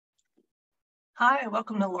Hi,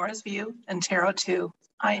 welcome to Laura's View and Tarot 2.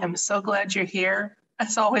 I am so glad you're here.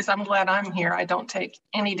 As always, I'm glad I'm here. I don't take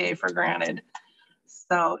any day for granted.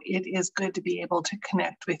 So it is good to be able to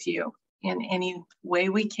connect with you in any way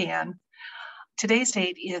we can. Today's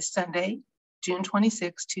date is Sunday, June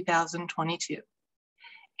 26, 2022.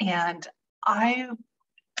 And I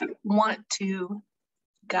want to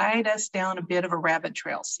guide us down a bit of a rabbit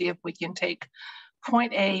trail, see if we can take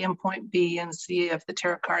point A and point B and see if the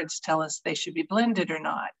tarot cards tell us they should be blended or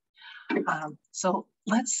not. So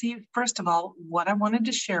let's see, first of all, what I wanted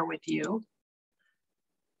to share with you.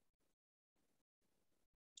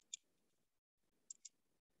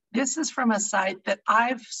 This is from a site that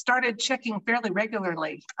I've started checking fairly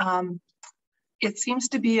regularly. It seems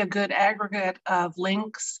to be a good aggregate of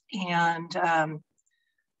links and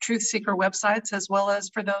truth seeker websites, as well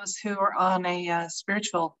as for those who are on a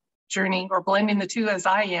spiritual journey or blending the two as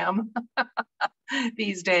I am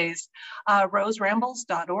these days,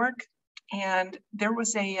 roserambles.org. And there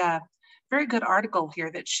was a very good article here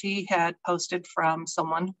that she had posted from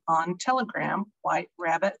someone on Telegram, White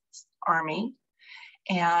Rabbit's Army.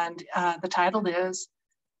 And the title is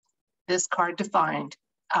This Card Defined.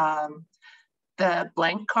 The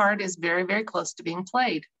blank card is very, very close to being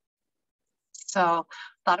played. So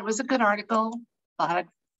thought it was a good article. Thought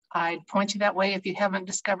I'd point you that way if you haven't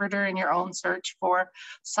discovered her in your own search for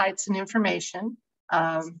sites and information.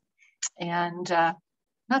 Not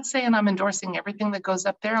saying I'm endorsing everything that goes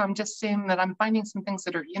up there. I'm just saying that I'm finding some things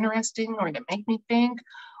that are interesting or that make me think,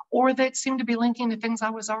 or that seem to be linking to things I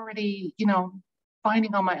was already,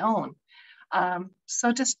 finding on my own.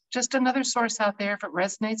 So just another source out there. If it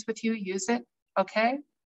resonates with you, use it. Okay.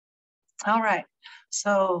 All right.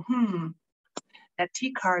 So, that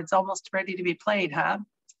T card's almost ready to be played, huh?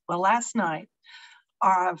 Well, last night,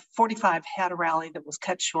 45 had a rally that was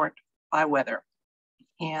cut short by weather.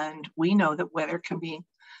 And we know that weather can be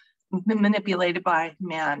manipulated by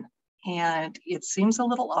man. And it seems a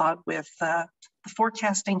little odd with the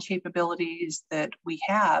forecasting capabilities that we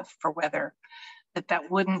have for weather,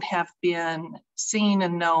 that wouldn't have been seen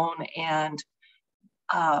and known, and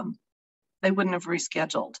they wouldn't have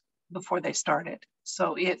rescheduled before they started.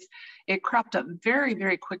 So it cropped up very,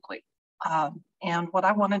 very quickly. And what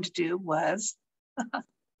I wanted to do was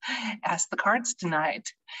ask the cards tonight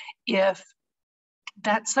if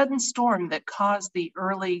that sudden storm that caused the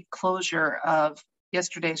early closure of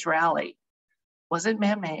yesterday's rally, was it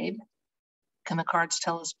man-made? Can the cards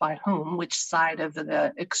tell us by whom, which side of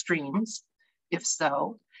the extremes, if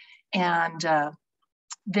so? And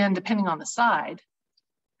then depending on the side,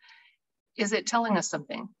 is it telling us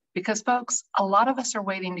something? Because folks, a lot of us are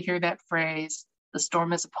waiting to hear that phrase, the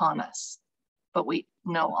storm is upon us. But we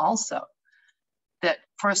know also that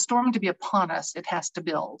for a storm to be upon us, it has to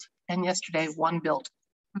build. And yesterday, one built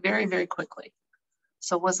very, very quickly.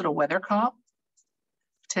 So was it a weather comp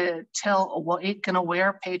to tell awake and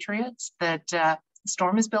aware Patriots that the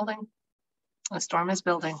storm is building? The storm is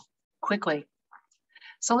building quickly.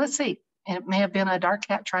 So let's see. It may have been a dark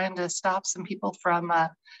cat trying to stop some people from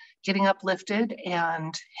getting uplifted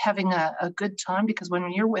and having a good time, because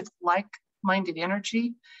when you're with like-minded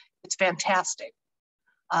energy, it's fantastic.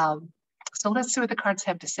 So let's see what the cards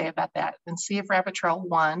have to say about that, and see if Rabbit Trail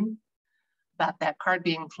 1, about that card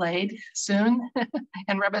being played soon,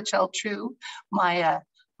 and Rabbit Trail 2, my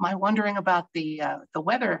wondering about the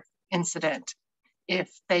weather incident,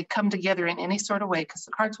 if they come together in any sort of way, because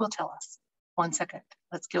the cards will tell us. 1 second,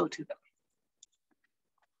 let's go to them.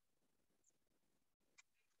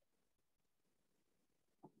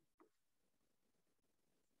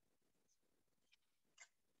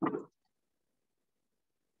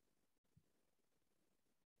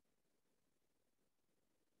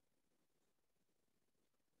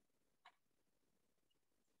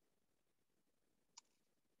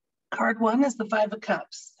 Card 1 is the 5 of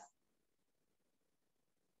Cups.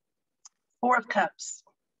 4 of Cups.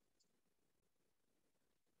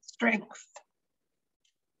 Strength.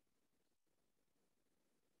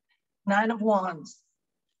 9 of Wands.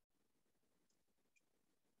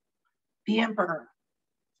 The Emperor.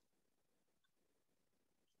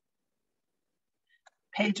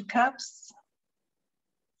 Page of Cups.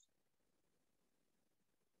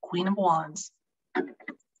 Queen of Wands.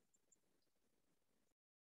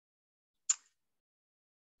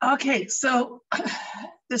 Okay, so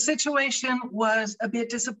the situation was a bit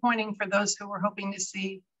disappointing for those who were hoping to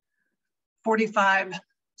see 45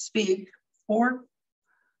 speak, or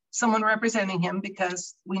someone representing him,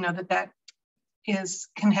 because we know that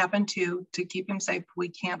can happen to keep him safe. We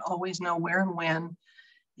can't always know where and when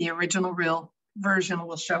the original real version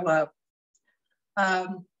will show up.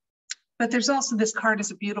 But there's also, this card is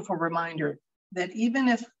a beautiful reminder that even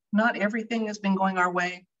if not everything has been going our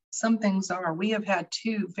way, some things are. We have had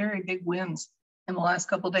 2 very big wins in the last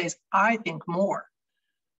couple of days, I think more,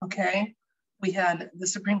 okay? We had the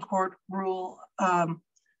Supreme Court rule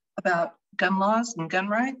about gun laws and gun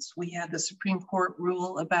rights. We had the Supreme Court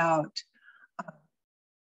rule about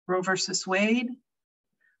Roe versus Wade.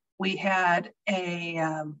 We had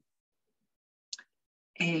a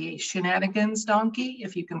Shenanigans donkey,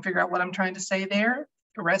 if you can figure out what I'm trying to say there,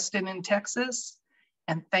 arrested in Texas.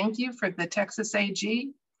 And thank you for the Texas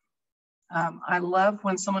AG. I love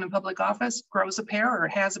when someone in public office grows a pair or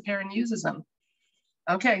has a pair and uses them.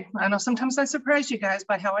 Okay, I know sometimes I surprise you guys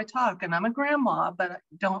by how I talk, and I'm a grandma, but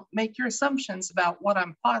don't make your assumptions about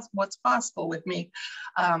what's possible with me.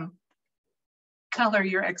 Color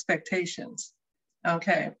your expectations.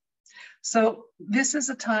 Okay, so this is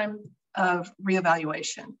a time of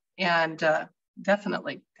reevaluation, and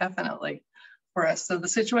definitely for us. So the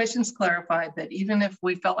situation's clarified that even if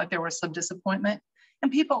we felt like there was some disappointment,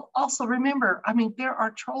 and people also remember, I mean, there are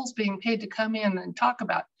trolls being paid to come in and talk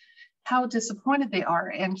about how disappointed they are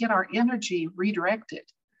and get our energy redirected.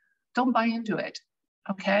 Don't buy into it,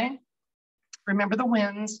 okay? Remember the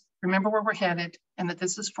wins, remember where we're headed, and that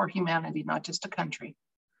this is for humanity, not just a country,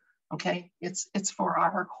 okay? It's for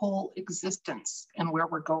our whole existence and where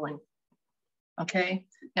we're going, okay?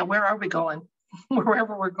 Now, where are we going?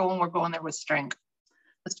 Wherever we're going there with strength.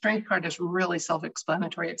 The strength card is really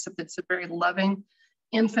self-explanatory, except it's a very loving,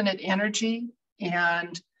 infinite energy.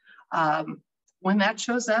 And when that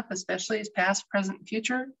shows up, especially as past, present, and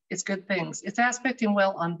future, it's good things. It's aspecting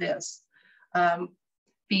well on this. The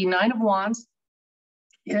 9 of Wands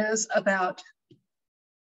is about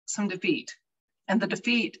some defeat. And the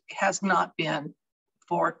defeat has not been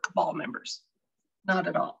for Cabal members, not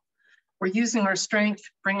at all. We're using our strength,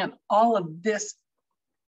 bringing all of this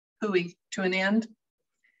hooey to an end.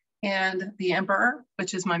 And the Emperor,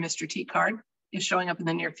 which is my Mr. T card, is showing up in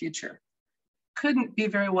the near future. Couldn't be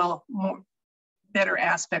very well better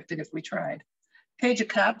aspected if we tried. Page of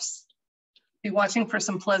Cups, be watching for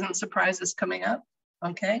some pleasant surprises coming up,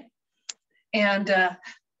 okay? And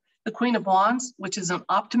the Queen of Wands, which is an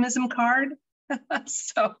optimism card.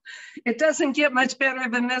 So it doesn't get much better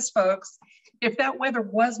than this, folks. If that weather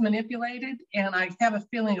was manipulated, and I have a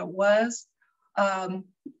feeling it was,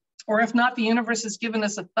 or if not, the universe has given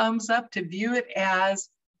us a thumbs up to view it as,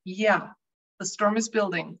 yeah, the storm is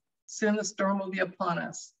building. Soon the storm will be upon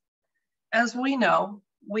us. As we know,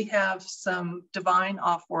 we have some divine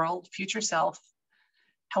off-world future self,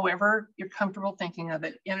 however you're comfortable thinking of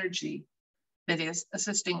it, energy that is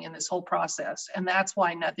assisting in this whole process. And that's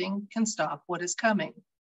why nothing can stop what is coming.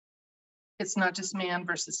 It's not just man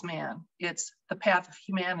versus man. It's the path of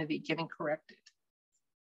humanity getting corrected.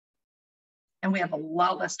 And we have a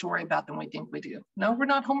lot less to worry about than we think we do. No, we're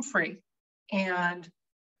not home free. And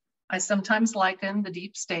I sometimes liken the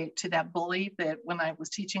deep state to that bully that when I was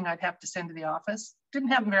teaching, I'd have to send to the office. Didn't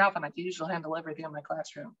happen very often. I could usually handle everything in my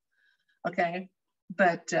classroom. Okay,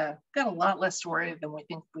 but got a lot less to worry than we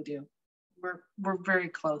think we do. We're very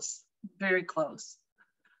close, very close.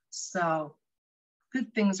 So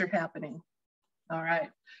good things are happening. All right,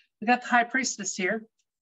 we got the High Priestess here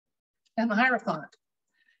and the Hierophant.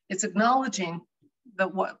 It's acknowledging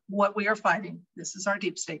that what we are fighting. This is our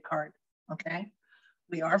deep state card, okay?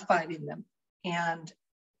 We are fighting them. And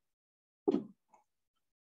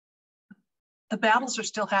the battles are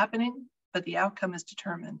still happening, but the outcome is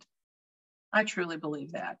determined. I truly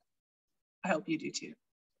believe that. I hope you do too.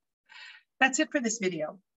 That's it for this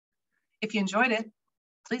video. If you enjoyed it,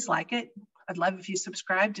 please like it. I'd love if you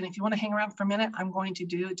subscribed. And if you want to hang around for a minute, I'm going to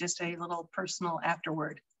do just a little personal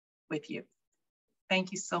afterword with you.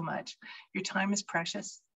 Thank you so much. Your time is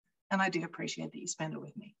precious, and I do appreciate that you spend it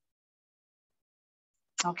with me.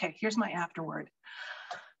 Okay, here's my afterword.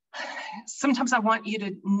 Sometimes I want you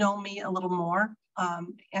to know me a little more,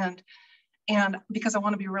 and because I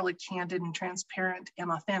want to be really candid and transparent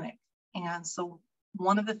and authentic. And so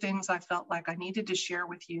one of the things I felt like I needed to share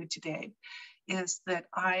with you today is that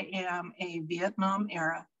I am a Vietnam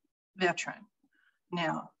era veteran.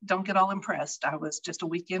 Now, don't get all impressed. I was just a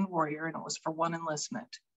weekend warrior, and it was for one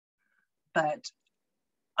enlistment. But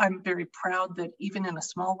I'm very proud that even in a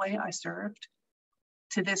small way I served.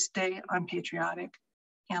 To this day, I'm patriotic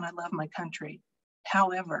and I love my country.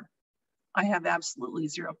 However, I have absolutely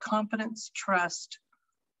zero confidence, trust,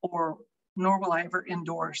 nor will I ever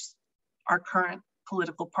endorse our current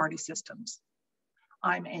political party systems.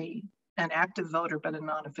 I'm an active voter, but a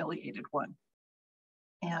non-affiliated one.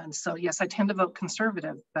 And so, yes, I tend to vote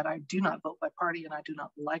conservative, but I do not vote by party, and I do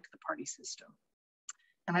not like the party system.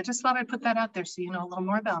 And I just thought I'd put that out there so you know a little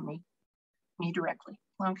more about me directly,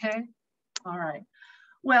 okay? All right.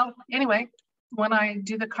 Well, anyway, when I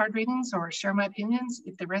do the card readings or share my opinions,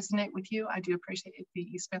 if they resonate with you, I do appreciate it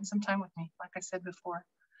if you spend some time with me, like I said before.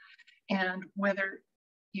 And whether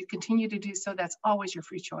you continue to do so, that's always your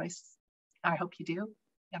free choice. I hope you do.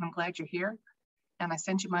 And I'm glad you're here. And I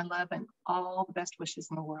send you my love and all the best wishes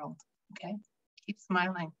in the world. Okay? Keep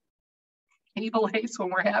smiling. Evil hates when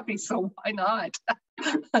we're happy, so why not?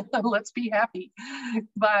 Let's be happy.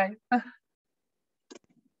 Bye.